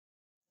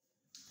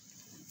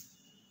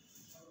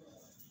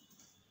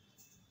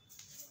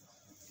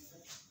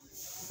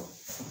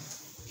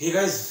Hey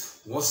guys,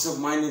 what's up?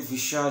 My name is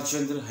Vishal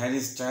Chandra.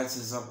 Harry Styles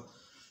is a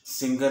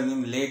singer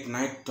name. Late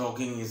Night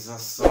Talking is a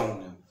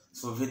song name.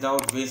 So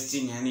without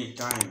wasting any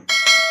time,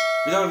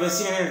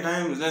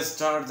 let's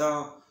start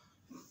the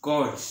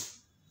chords.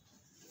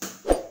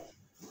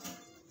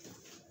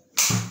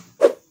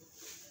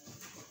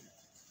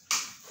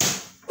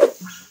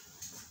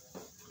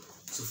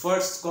 So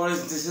first chord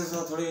is this is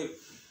a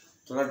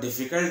थोड़ा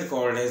difficult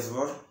chord है इस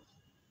बार.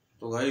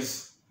 तो guys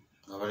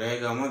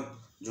घबराइएगा मत.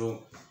 जो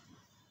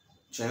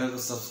channel को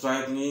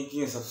subscribe नहीं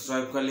किए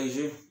subscribe कर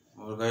लीजिए.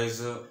 और गाइस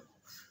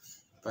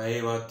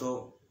पहली बात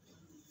तो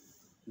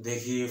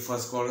देखिए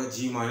फर्स्ट कॉर्ड है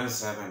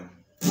G-7.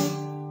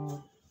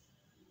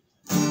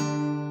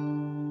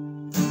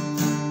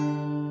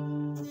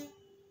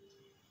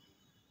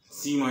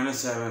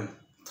 C-7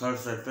 थर्ड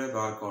फ्रेट पे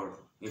बार कॉर्ड.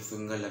 ये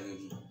फिंगर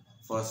लगेगी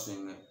फर्स्ट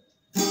फिंगर.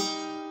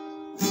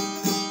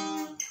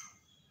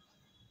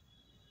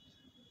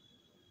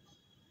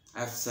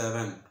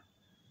 F7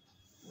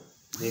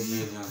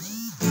 देखिए ध्यान से.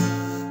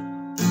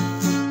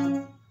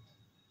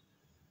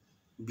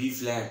 B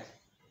flat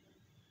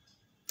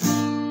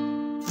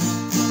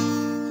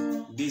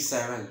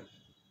D7.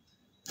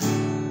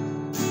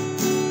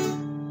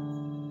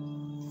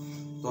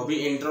 तो अभी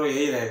इंट्रो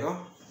यही रहेगा.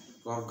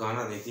 तो आप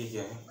गाना देखिए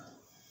क्या है.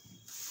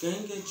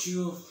 Can't get you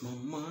off my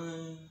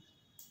mind.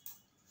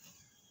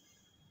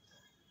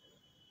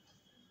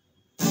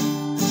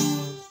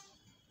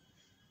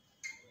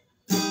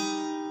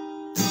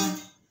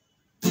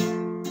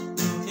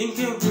 Think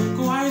you're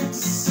quite the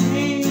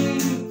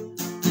same.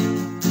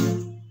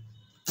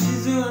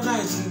 Is your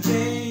nice and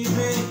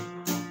baby?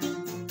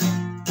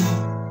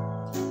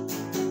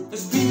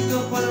 It's been a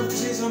couple of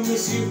days I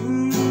miss you.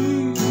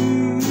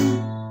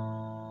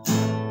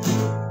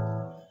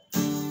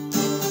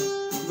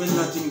 When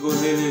nothing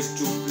goes in is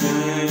to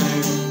plan.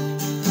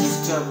 This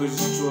job will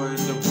destroy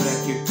the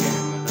black your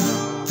camera.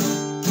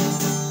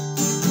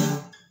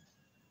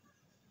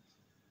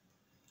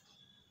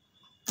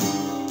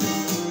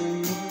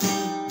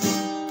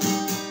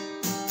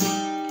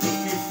 If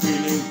you're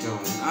feeling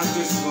down, I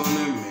just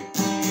wanna make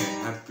you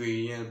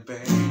happier,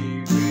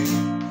 baby.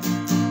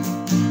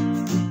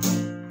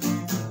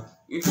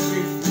 If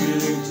you're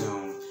feeling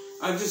down,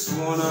 I just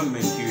wanna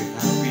make you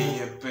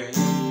happier, baby.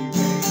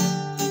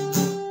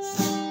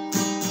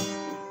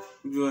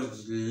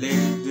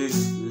 Just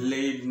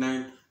late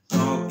night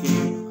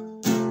talking,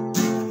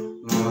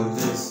 all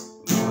this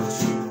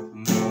watching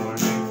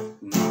morning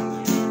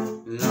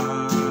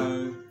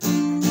live.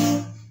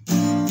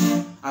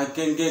 I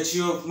can get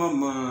you off my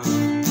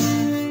mind.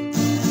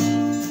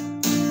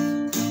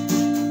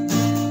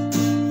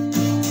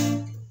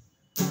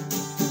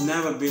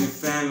 Never been a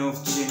fan of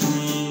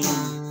change,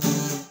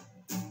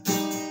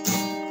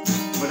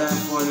 but I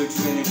follow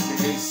 20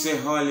 days. Say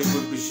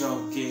Hollywood be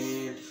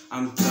shocking.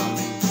 I'm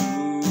coming to.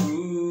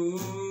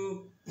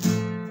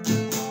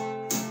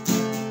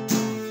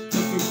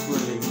 If you're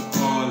feeling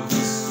all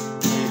this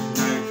late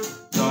night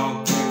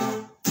talking.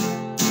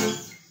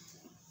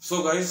 So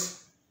guys,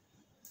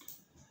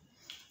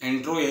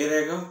 intro यही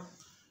रहेगा.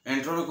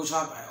 Intro में कुछ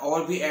आप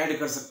और भी add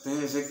कर सकते हैं.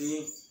 जैसे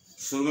कि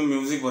शुरू में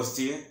म्यूजिक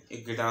बजती है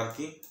एक गिटार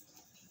की.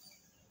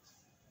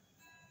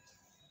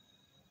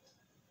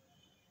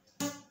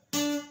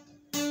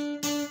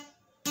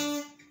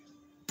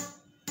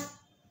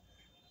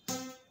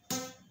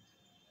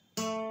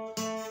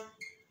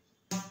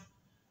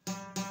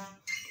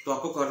 तो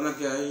आपको करना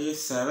क्या है, ये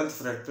 7th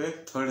फ्रेट पे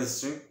थर्ड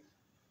स्ट्रिंग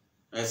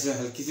ऐसे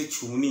हल्की सी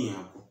छूनी है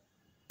आपको.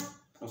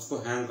 उसको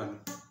हैंग करना.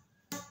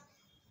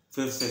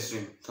 5th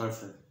string third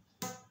freight.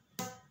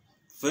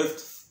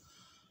 5th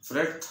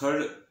freight third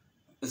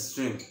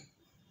string.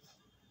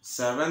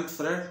 7th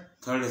freight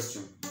third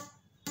string.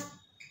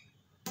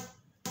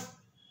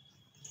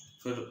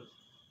 फिर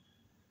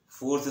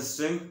 4th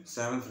स्ट्रिंग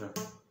 7th फ्रेट.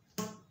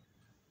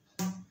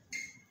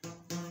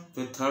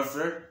 फिर third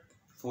freight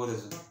 4th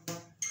string.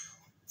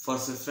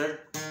 First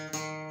freight.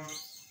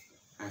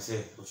 ऐसे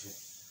कुछ है.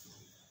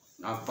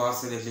 आप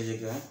पास से देख लीजिए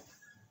क्या है.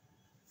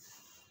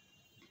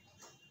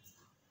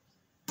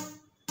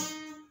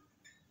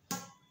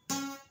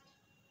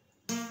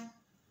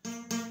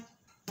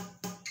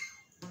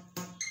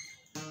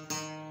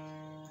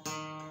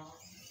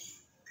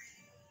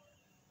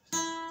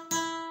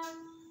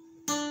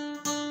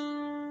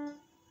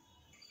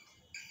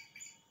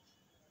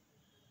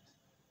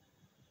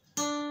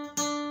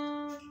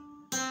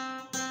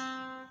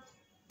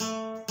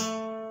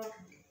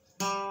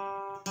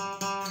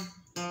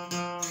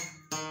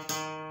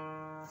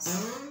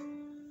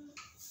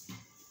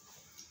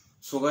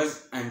 सो गाइस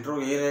इंट्रो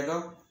यही रहेगा.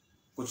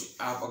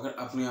 कुछ आप अगर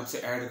अपने आप से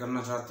ऐड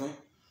करना चाहते हैं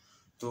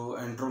तो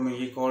इंट्रो में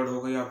ये कॉर्ड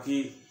हो गई आपकी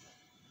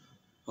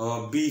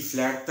बी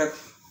फ्लैट तक.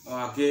 और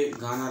आगे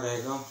गाना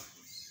रहेगा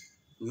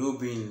यू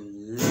बीन.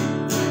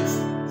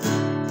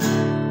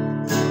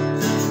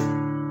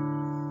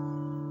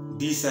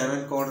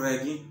 D7 कॉर्ड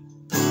रहेगी.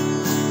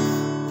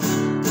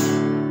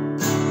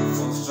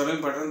 और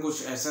स्ट्रमिंग पैटर्न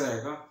कुछ ऐसा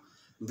रहेगा.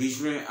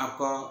 बीच में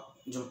आपका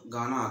जो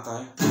गाना आता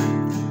है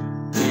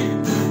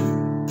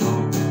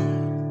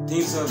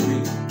Things have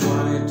been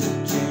quiet to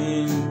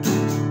change.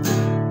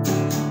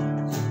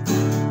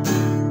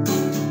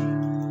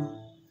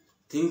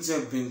 Things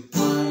have been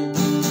quiet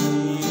to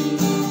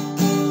change.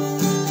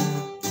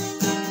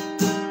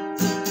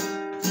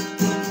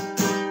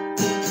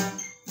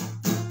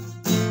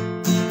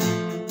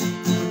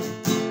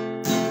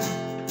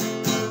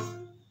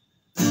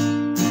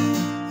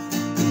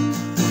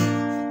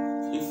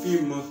 If you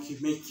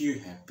make you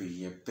happy,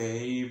 yeah,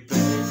 baby.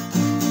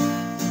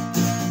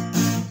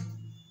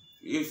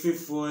 If you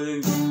fall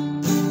in,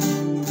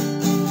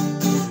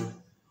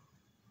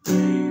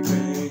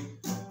 baby.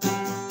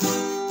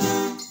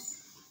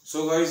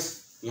 So guys,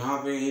 यहाँ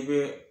पे यही पे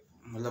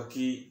मतलब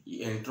कि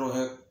इंट्रो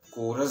है,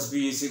 कोरस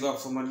भी इसी को आप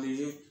समझ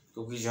लीजिए,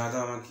 क्योंकि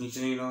ज़्यादा मैं खींच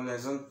नहीं रहा हूँ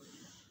लेसन,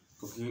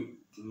 क्योंकि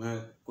मैं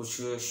कुछ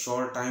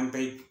शॉर्ट टाइम पे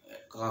ही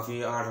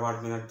काफ़ी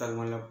 8-8 मिनट तक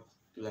मतलब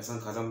लेसन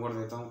ख़त्म कर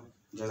देता हूँ,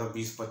 ज़्यादा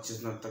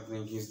 20-25 मिनट तक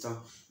नहीं खींचता।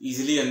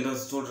 ईजिली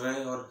अंडरस्टूड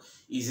रहे और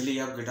ईजिली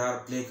आप गिटार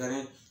प्ले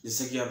करें,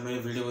 जिससे कि आप मेरी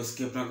वीडियो को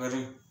स्किप ना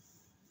करें।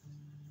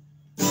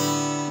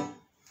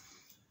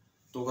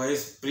 तो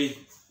गाइस प्री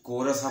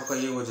कोरस आपका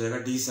ये हो जाएगा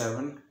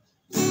D7,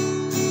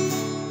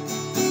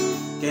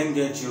 can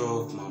get you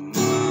off my mind,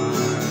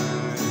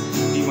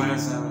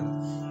 D-7,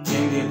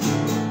 can get you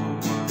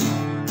off my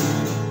mind,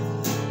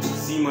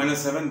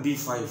 C-7,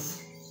 B5।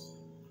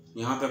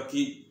 यहाँ पे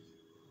आपकी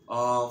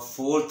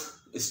 4th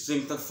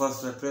स्ट्रिंग तक फर्स्ट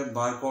फ्रेट पे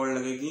बार कॉर्ड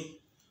लगेगी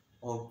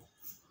और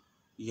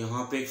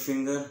यहाँ पे एक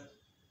फिंगर,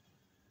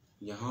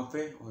 यहाँ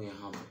पे और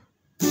यहाँ पे।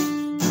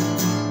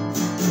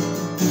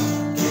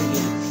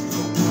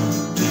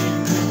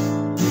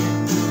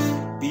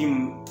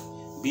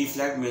 B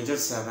flat major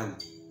 7।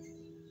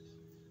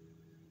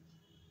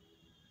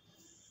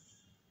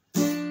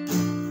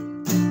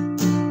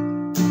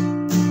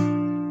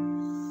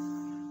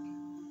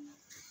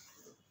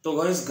 तो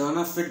गाइस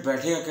गाना फिट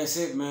बैठेगा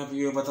कैसे मैं अभी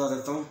ये बता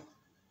देता हूँ।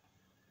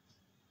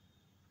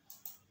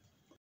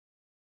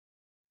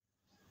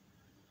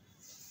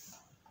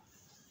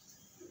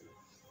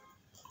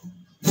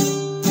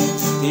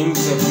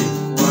 Things have been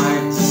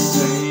quite the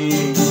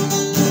same.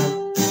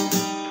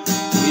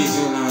 These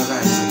are not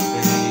right,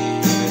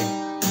 baby.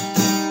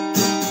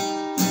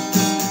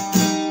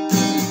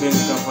 It's been a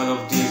couple of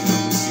days of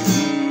this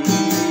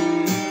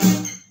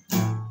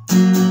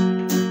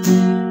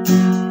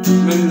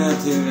but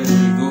nothing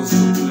really goes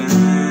to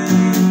plan.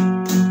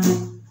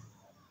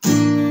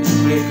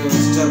 Break a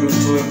step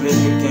into a break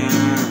you can,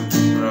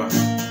 bro.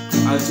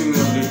 I'll do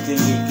everything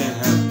you can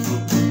help to.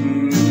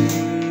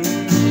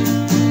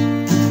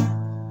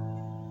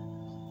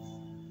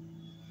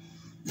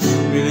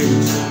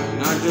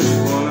 I just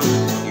wanna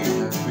make you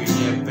happy,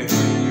 yeah, baby.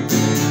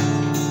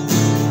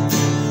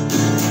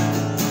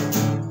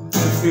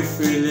 If you're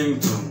feeling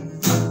down,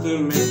 I can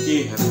make you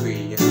happy,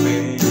 yeah,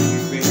 baby.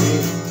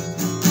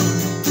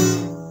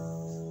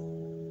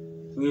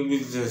 We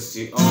will just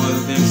see all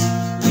this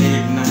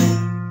late night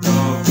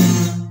talking.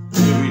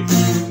 We will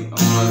see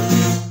all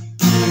this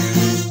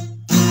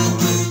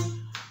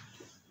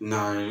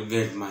now you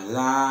get my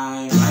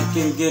life. I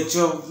can get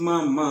you off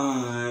my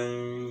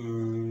mind.